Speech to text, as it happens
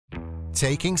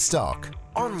Taking Stock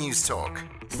on News Talk.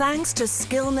 Thanks to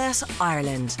Skillnet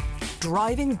Ireland,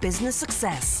 driving business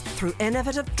success through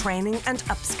innovative training and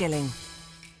upskilling.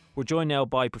 We're joined now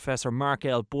by Professor Mark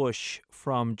L. Bush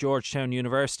from Georgetown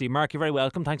University. Mark, you're very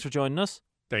welcome. Thanks for joining us.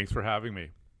 Thanks for having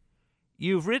me.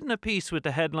 You've written a piece with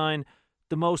the headline,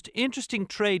 "The Most Interesting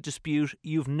Trade Dispute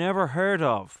You've Never Heard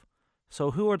Of."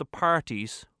 So who are the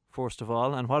parties, first of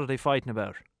all, and what are they fighting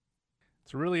about?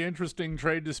 It's a really interesting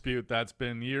trade dispute that's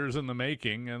been years in the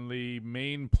making, and the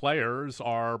main players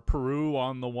are Peru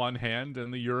on the one hand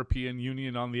and the European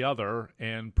Union on the other.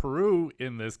 And Peru,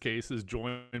 in this case, is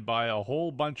joined by a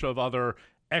whole bunch of other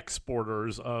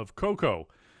exporters of cocoa.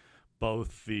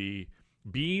 Both the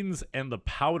beans and the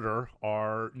powder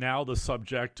are now the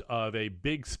subject of a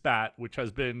big spat, which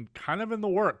has been kind of in the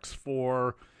works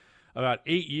for about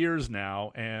 8 years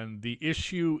now. And the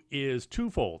issue is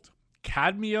twofold: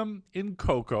 cadmium in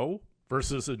cocoa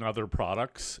versus in other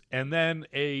products, and then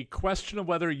a question of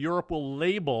whether Europe will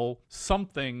label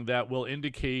something that will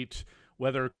indicate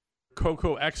whether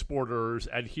cocoa exporters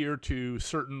adhere to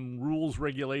certain rules,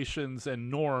 regulations,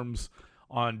 and norms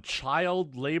on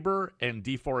child labor and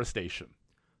deforestation.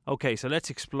 Okay, so let's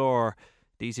explore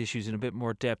these issues in a bit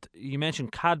more depth. You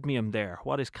mentioned cadmium there.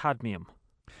 What is cadmium?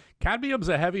 Cadmium's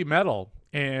a heavy metal,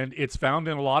 and it's found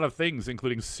in a lot of things,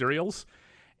 including cereals.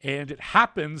 And it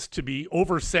happens to be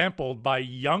oversampled by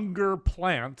younger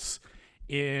plants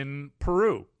in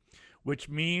Peru, which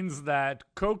means that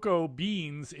cocoa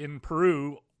beans in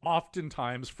Peru,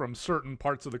 oftentimes from certain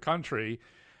parts of the country,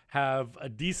 have a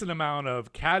decent amount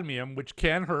of cadmium, which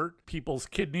can hurt people's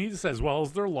kidneys as well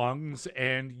as their lungs.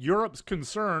 And Europe's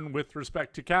concern with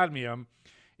respect to cadmium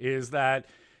is that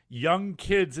young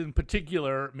kids in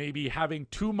particular may be having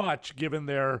too much given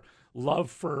their love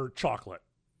for chocolate.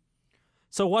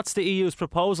 So what's the EU's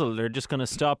proposal? They're just going to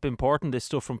stop importing this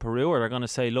stuff from Peru, or they're going to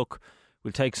say, look,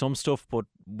 we'll take some stuff, but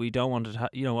we don't want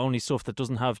it, only stuff that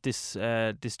doesn't have this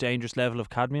dangerous level of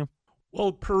cadmium?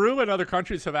 Well, Peru and other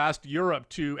countries have asked Europe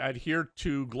to adhere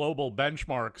to global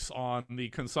benchmarks on the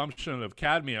consumption of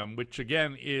cadmium, which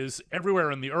again is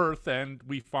everywhere in the earth, and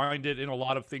we find it in a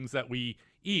lot of things that we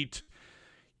eat.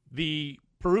 The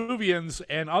Peruvians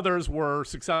and others were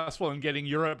successful in getting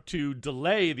Europe to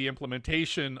delay the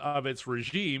implementation of its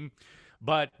regime,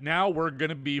 but now we're going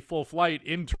to be full flight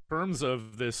in terms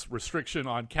of this restriction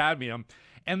on cadmium.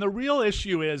 And the real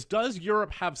issue is, does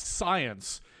Europe have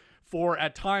science for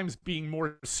at times being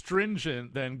more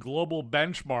stringent than global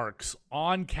benchmarks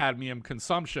on cadmium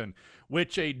consumption,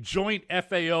 which a joint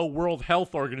FAO World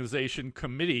Health Organization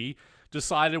committee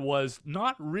decided was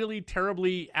not really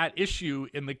terribly at issue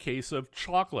in the case of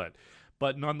chocolate.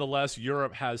 But nonetheless,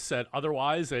 Europe has said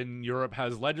otherwise, and Europe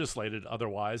has legislated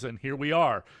otherwise, and here we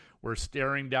are. We're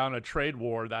staring down a trade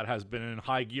war that has been in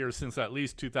high gear since at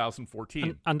least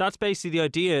 2014. And that's basically the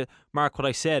idea, Mark, what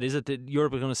I said, is it that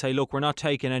Europe is going to say, look, we're not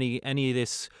taking any of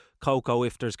this cocoa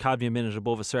if there's cadmium in it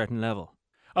above a certain level?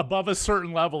 Above a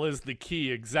certain level is the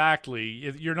key, exactly.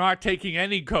 You're not taking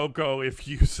any cocoa if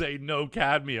you say no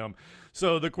cadmium.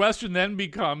 So the question then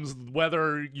becomes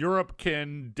whether Europe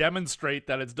can demonstrate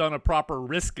that it's done a proper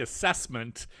risk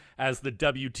assessment, as the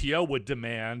WTO would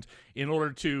demand, in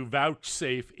order to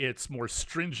vouchsafe its more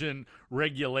stringent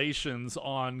regulations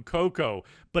on cocoa.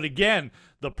 But again,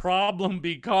 the problem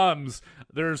becomes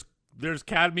there's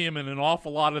cadmium in an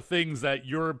awful lot of things that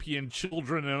European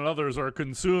children and others are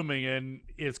consuming, and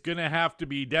it's going to have to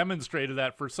be demonstrated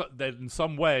that that in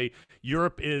some way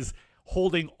Europe is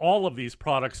holding all of these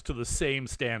products to the same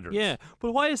standards. Yeah,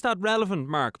 but why is that relevant,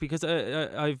 Mark? Because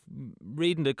I've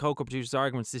reading the cocoa producers'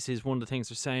 arguments. This is one of the things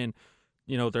they're saying.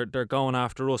 They're going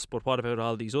after us, but what about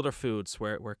all these other foods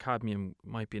where cadmium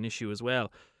might be an issue as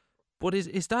well? But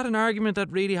is that an argument that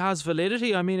really has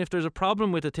validity? I mean, if there's a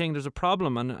problem with a thing, there's a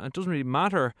problem, and it doesn't really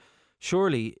matter,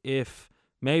 surely, if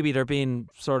maybe they're being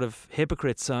sort of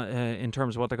hypocrites in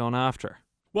terms of what they're going after.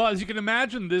 Well, as you can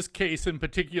imagine, this case in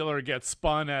particular gets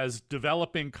spun as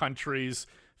developing countries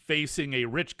facing a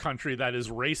rich country that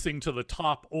is racing to the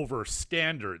top over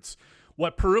standards.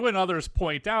 What Peru and others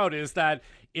point out is that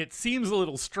it seems a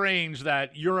little strange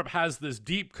that Europe has this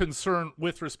deep concern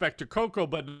with respect to cocoa,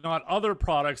 but not other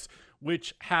products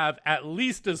which have at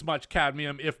least as much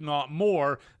cadmium, if not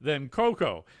more, than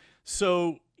cocoa.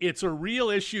 So it's a real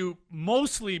issue,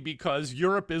 mostly because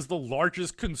Europe is the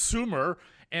largest consumer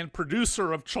and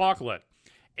producer of chocolate.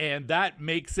 And that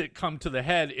makes it come to the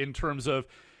head in terms of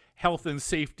health and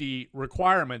safety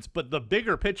requirements. But the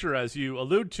bigger picture, as you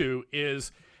allude to,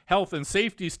 is health and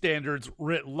safety standards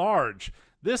writ large.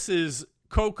 This is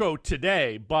cocoa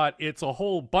today, but it's a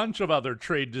whole bunch of other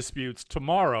trade disputes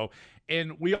tomorrow.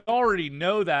 And we already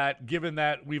know that, given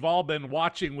that we've all been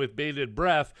watching with bated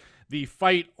breath the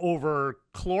fight over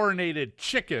chlorinated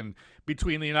chicken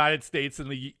between the United States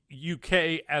and the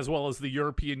UK, as well as the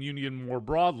European Union more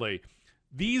broadly.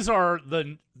 These are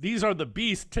the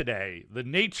beasts today, the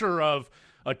nature of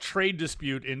a trade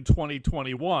dispute in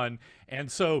 2021.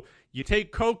 And so you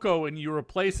take cocoa and you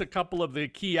replace a couple of the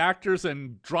key actors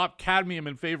and drop cadmium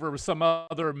in favor of some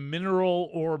other mineral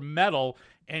or metal,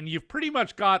 and you've pretty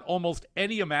much got almost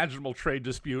any imaginable trade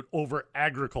dispute over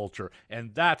agriculture.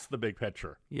 And that's the big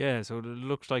picture. Yeah, so it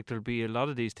looks like there'll be a lot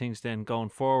of these things then going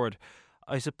forward.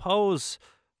 I suppose,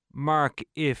 Mark,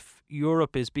 if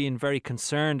Europe is being very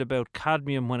concerned about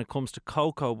cadmium when it comes to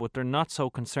cocoa, but they're not so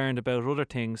concerned about other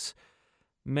things,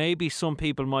 maybe some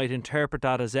people might interpret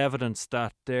that as evidence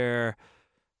that they're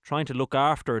trying to look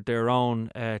after their own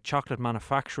chocolate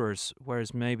manufacturers,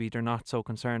 whereas maybe they're not so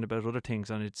concerned about other things,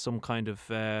 and it's some kind of,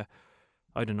 I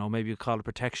don't know, maybe you call it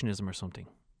protectionism or something.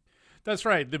 That's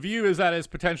right. The view is that it's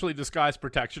potentially disguised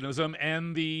protectionism,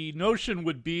 and the notion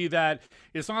would be that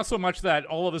it's not so much that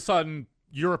all of a sudden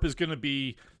Europe is going to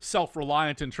be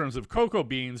self-reliant in terms of cocoa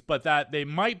beans, but that they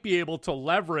might be able to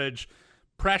leverage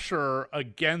pressure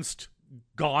against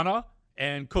Ghana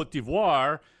and Cote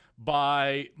d'Ivoire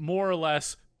by more or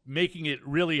less making it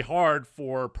really hard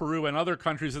for Peru and other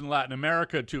countries in Latin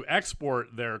America to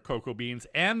export their cocoa beans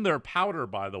and their powder,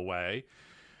 by the way.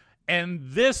 And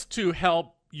this to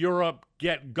help Europe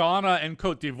get Ghana and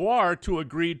Cote d'Ivoire to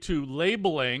agree to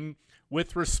labeling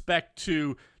with respect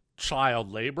to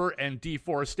child labor and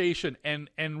deforestation. And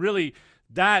really,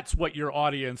 that's what your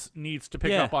audience needs to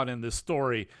pick up on in this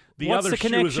story. What's other the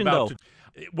connection, shoe is about though?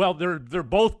 Well, they're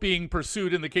both being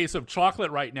pursued in the case of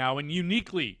chocolate right now, and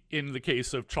uniquely in the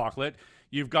case of chocolate,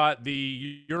 you've got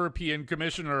the European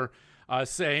Commissioner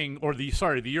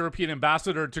the European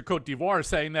ambassador to Cote d'Ivoire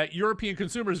saying that European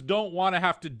consumers don't want to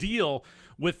have to deal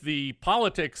with the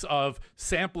politics of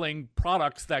sampling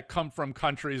products that come from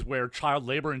countries where child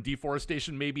labor and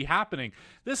deforestation may be happening.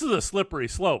 This is a slippery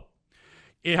slope.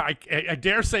 I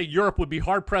dare say Europe would be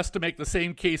hard-pressed to make the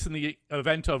same case in the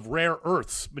event of rare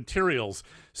earths materials.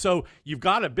 So you've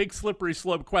got a big slippery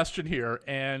slope question here,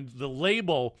 and the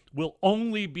label will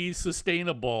only be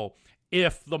sustainable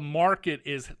if the market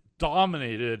is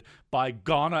dominated by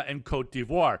Ghana and Cote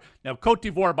d'Ivoire. Now, Cote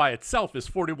d'Ivoire by itself is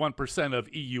 41%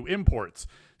 of EU imports.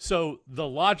 So the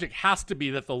logic has to be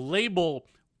that the label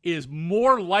is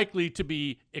more likely to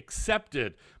be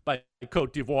accepted by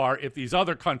Cote d'Ivoire if these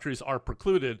other countries are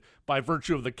precluded by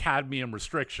virtue of the cadmium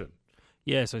restriction.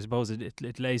 Yes, I suppose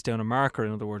it lays down a marker.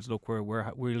 In other words, look,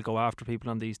 we'll go after people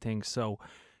on these things, so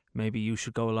maybe you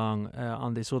should go along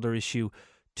on this other issue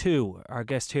too. Our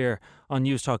guest here on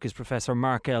News Talk is Professor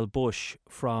Mark L. Bush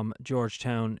from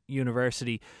Georgetown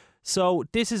University. So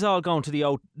this is all going to the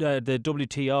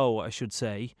WTO, I should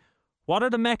say. What are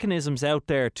the mechanisms out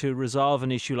there to resolve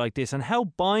an issue like this, and how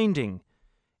binding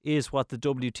is what the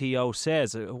WTO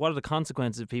says? What are the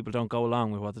consequences if people don't go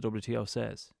along with what the WTO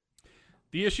says?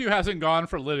 The issue hasn't gone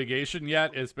for litigation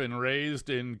yet. It's been raised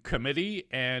in committee,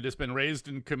 and it's been raised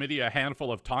in committee a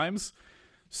handful of times.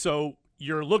 So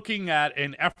you're looking at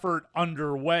an effort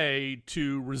underway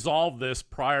to resolve this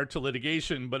prior to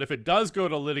litigation. But if it does go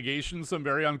to litigation, some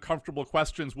very uncomfortable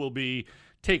questions will be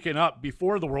taken up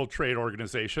before the World Trade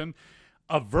Organization.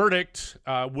 A verdict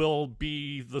will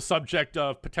be the subject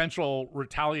of potential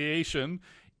retaliation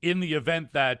in the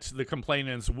event that the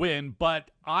complainants win.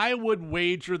 But I would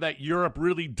wager that Europe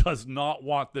really does not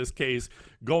want this case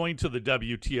going to the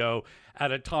WTO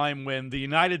at a time when the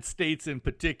United States in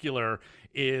particular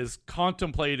is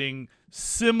contemplating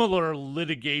similar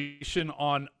litigation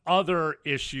on other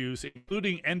issues,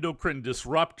 including endocrine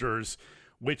disruptors,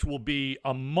 which will be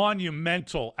a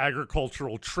monumental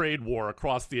agricultural trade war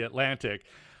across the Atlantic.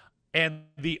 And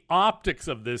the optics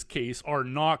of this case are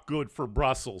not good for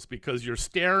Brussels, because you're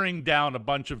staring down a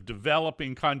bunch of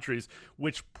developing countries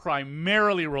which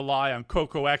primarily rely on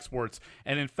cocoa exports.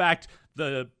 And in fact,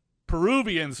 the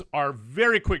Peruvians are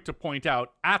very quick to point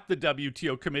out at the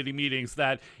WTO committee meetings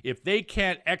that if they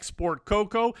can't export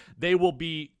cocoa, they will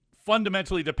be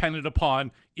fundamentally dependent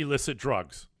upon illicit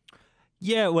drugs.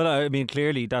 Yeah, well, I mean,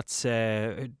 clearly that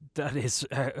is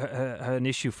an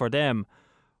issue for them.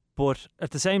 But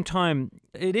at the same time,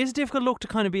 it is difficult look to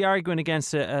kind of be arguing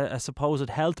against a supposed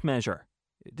health measure.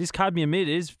 This cadmium,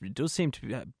 it does seem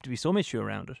to be some issue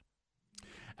around it.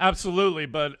 Absolutely.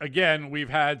 But again, we've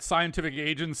had scientific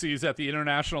agencies at the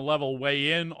international level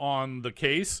weigh in on the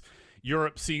case.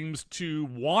 Europe seems to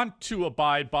want to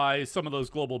abide by some of those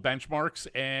global benchmarks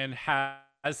and have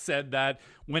said that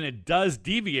when it does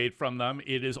deviate from them,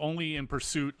 it is only in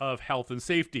pursuit of health and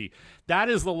safety. That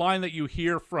is the line that you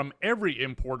hear from every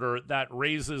importer that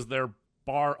raises their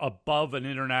bar above an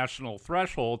international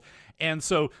threshold. And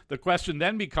so the question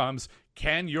then becomes,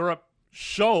 can Europe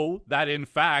show that, in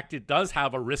fact, it does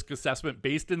have a risk assessment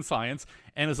based in science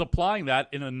and is applying that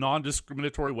in a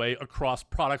non-discriminatory way across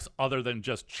products other than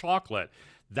just chocolate?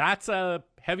 That's a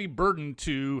heavy burden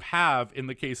to have in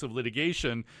the case of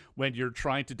litigation when you're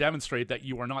trying to demonstrate that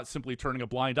you are not simply turning a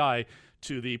blind eye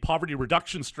to the poverty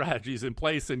reduction strategies in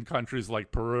place in countries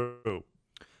like Peru.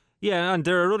 Yeah, and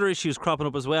there are other issues cropping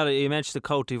up as well. You mentioned the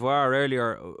Côte d'Ivoire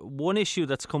earlier. One issue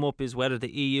that's come up is whether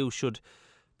the EU should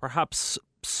perhaps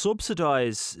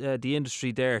subsidise the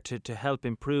industry there to help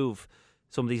improve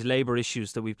some of these labour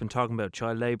issues that we've been talking about,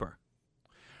 child labour.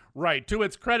 Right. To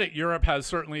its credit, Europe has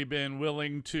certainly been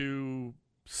willing to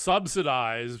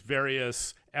subsidize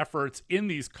various efforts in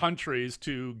these countries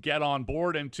to get on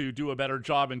board and to do a better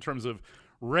job in terms of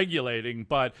regulating.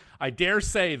 But I dare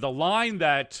say the line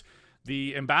that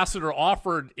the ambassador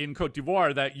offered in Côte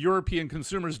d'Ivoire, that European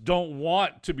consumers don't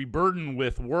want to be burdened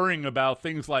with worrying about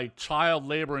things like child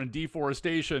labor and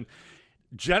deforestation,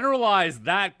 generalize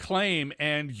that claim,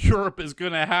 and Europe is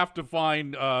going to have to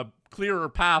find a clearer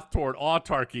path toward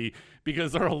autarky,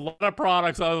 because there are a lot of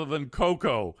products other than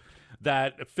cocoa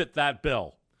that fit that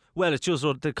bill. Well, it's just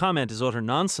the comment is utter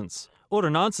nonsense. Utter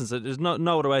nonsense. There's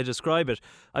no other way to describe it.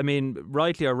 I mean,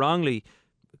 rightly or wrongly,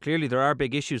 clearly there are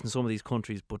big issues in some of these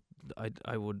countries, but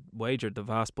I would wager the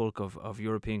vast bulk of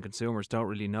European consumers don't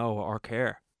really know or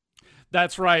care.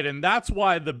 That's right, and that's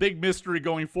why the big mystery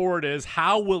going forward is,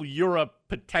 how will Europe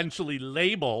potentially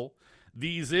label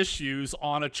these issues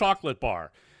on a chocolate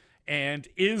bar? And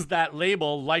is that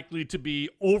label likely to be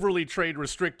overly trade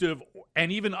restrictive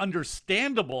and even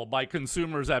understandable by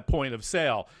consumers at point of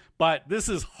sale? But this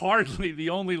is hardly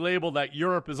the only label that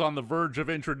Europe is on the verge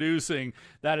of introducing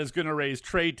that is going to raise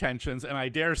trade tensions. And I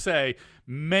dare say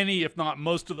many, if not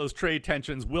most of those trade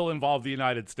tensions will involve the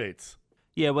United States.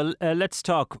 Yeah, well, let's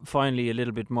talk finally a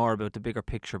little bit more about the bigger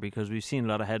picture, because we've seen a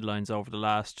lot of headlines over the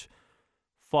last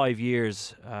 5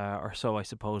 years or so, I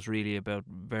suppose, really, about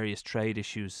various trade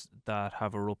issues that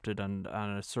have erupted and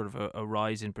a sort of a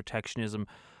rise in protectionism.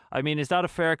 I mean, is that a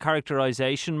fair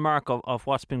characterization, Mark, of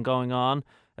what's been going on,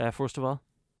 first of all?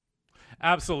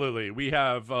 Absolutely. We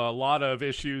have a lot of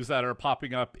issues that are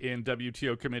popping up in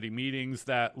WTO committee meetings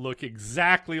that look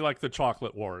exactly like the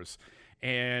chocolate wars.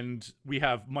 And we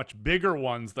have much bigger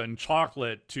ones than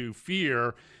chocolate to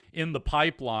fear in the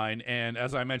pipeline. And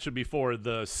as I mentioned before,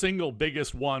 the single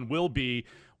biggest one will be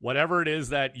whatever it is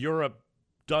that Europe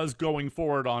does going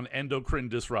forward on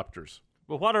endocrine disruptors.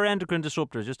 Well, what are endocrine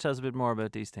disruptors? Just tell us a bit more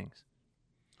about these things.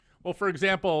 Well, for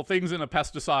example, things in a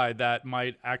pesticide that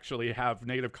might actually have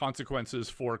negative consequences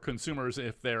for consumers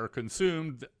if they're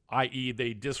consumed, i.e.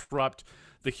 they disrupt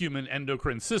the human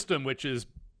endocrine system, which is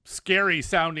scary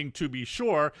sounding to be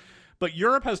sure. But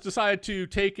Europe has decided to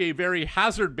take a very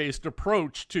hazard-based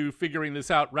approach to figuring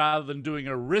this out rather than doing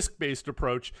a risk-based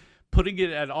approach, putting it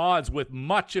at odds with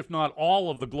much, if not all,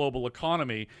 of the global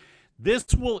economy. This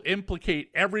will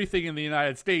implicate everything in the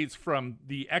United States, from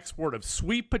the export of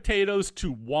sweet potatoes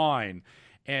to wine.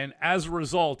 And as a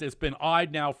result, it's been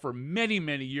eyed now for many,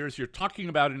 many years. You're talking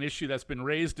about an issue that's been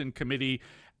raised in committee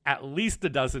at least a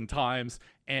dozen times,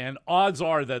 and odds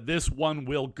are that this one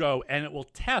will go, and it will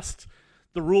test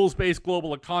the rules-based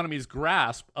global economy's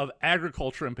grasp of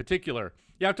agriculture in particular.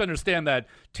 You have to understand that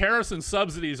tariffs and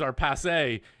subsidies are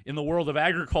passé in the world of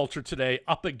agriculture today,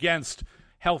 up against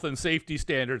health and safety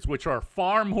standards, which are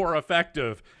far more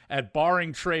effective at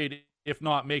barring trade, if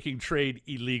not making trade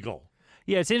illegal.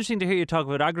 Yeah, it's interesting to hear you talk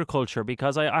about agriculture,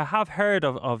 because I have heard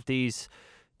of these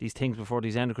things before,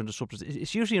 these endocrine disruptors.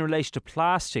 It's usually in relation to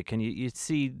plastic, and you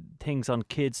see things on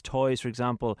kids' toys, for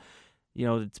example. You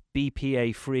know, it's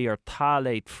BPA free or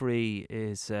phthalate free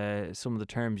is some of the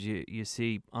terms you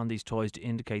see on these toys to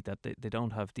indicate that they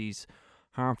don't have these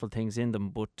harmful things in them.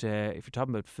 But if you're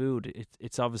talking about food,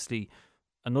 it's obviously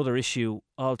another issue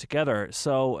altogether.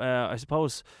 So I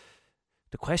suppose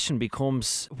the question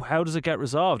becomes, how does it get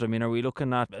resolved? I mean, are we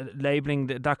looking at labelling,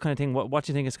 that kind of thing? What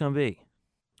do you think it's going to be?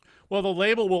 Well, the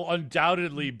label will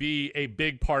undoubtedly be a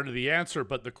big part of the answer,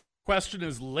 but the question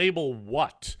is, label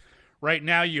what? Right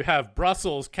now you have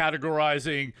Brussels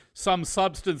categorizing some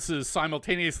substances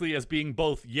simultaneously as being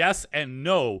both yes and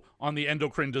no on the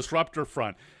endocrine disruptor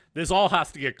front. This all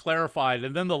has to get clarified,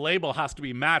 and then the label has to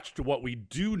be matched to what we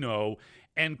do know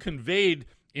and conveyed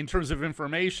in terms of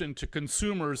information to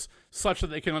consumers such that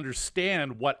they can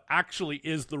understand what actually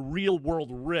is the real world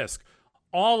risk.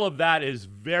 All of that is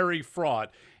very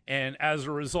fraught. And as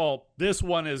a result, this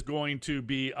one is going to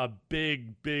be a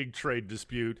big trade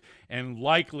dispute and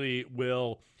likely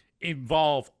will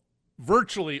involve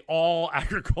virtually all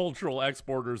agricultural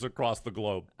exporters across the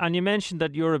globe. And you mentioned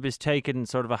that Europe is taking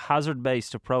sort of a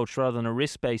hazard-based approach rather than a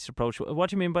risk-based approach. What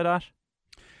do you mean by that?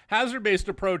 Hazard-based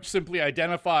approach simply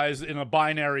identifies in a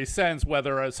binary sense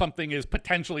whether something is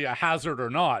potentially a hazard or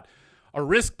not. A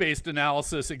risk-based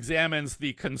analysis examines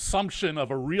the consumption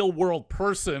of a real-world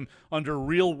person under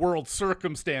real-world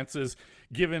circumstances,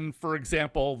 given, for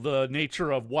example, the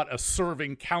nature of what a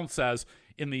serving counts as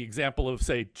in the example of,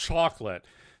 say, chocolate.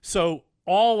 So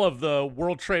all of the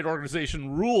World Trade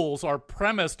Organization rules are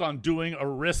premised on doing a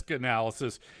risk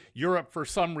analysis. Europe, for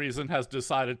some reason, has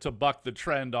decided to buck the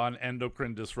trend on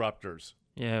endocrine disruptors.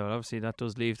 Yeah, well, obviously that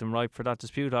does leave them ripe for that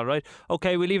dispute, all right.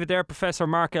 OK, we leave it there. Professor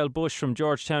Mark L. Bush from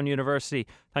Georgetown University,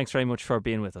 thanks very much for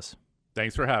being with us.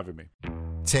 Thanks for having me.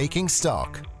 Taking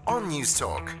Stock on News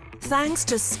Talk. Thanks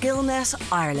to Skillnet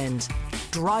Ireland,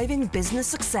 driving business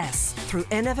success through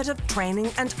innovative training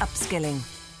and upskilling.